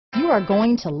are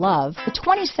going to love the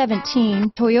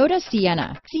 2017 Toyota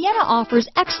Sienna. Sienna offers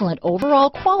excellent overall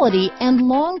quality and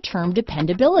long-term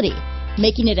dependability,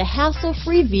 making it a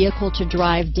hassle-free vehicle to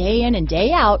drive day in and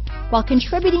day out while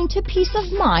contributing to peace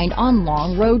of mind on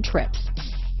long road trips.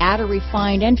 Add a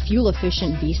refined and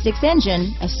fuel-efficient V6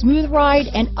 engine, a smooth ride,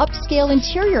 and upscale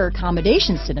interior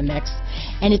accommodations to the mix,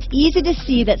 and it's easy to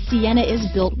see that Sienna is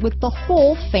built with the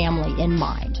whole family in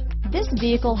mind. This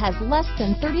vehicle has less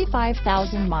than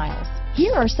 35,000 miles.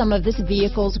 Here are some of this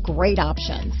vehicle's great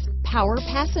options: power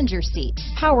passenger seat,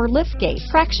 power liftgate,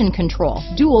 traction control,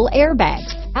 dual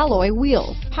airbags, alloy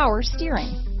wheels, power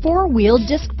steering, four-wheel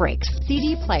disc brakes,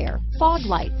 CD player, fog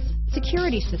lights,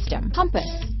 security system, compass,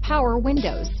 power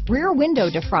windows, rear window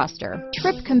defroster,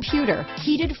 trip computer,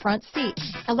 heated front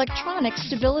seats, electronic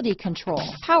stability control,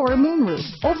 power moonroof,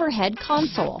 overhead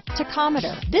console,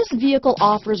 tachometer. This vehicle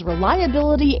offers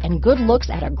reliability and good looks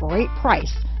at a great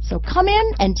price. So come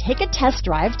in and take a test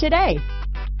drive today.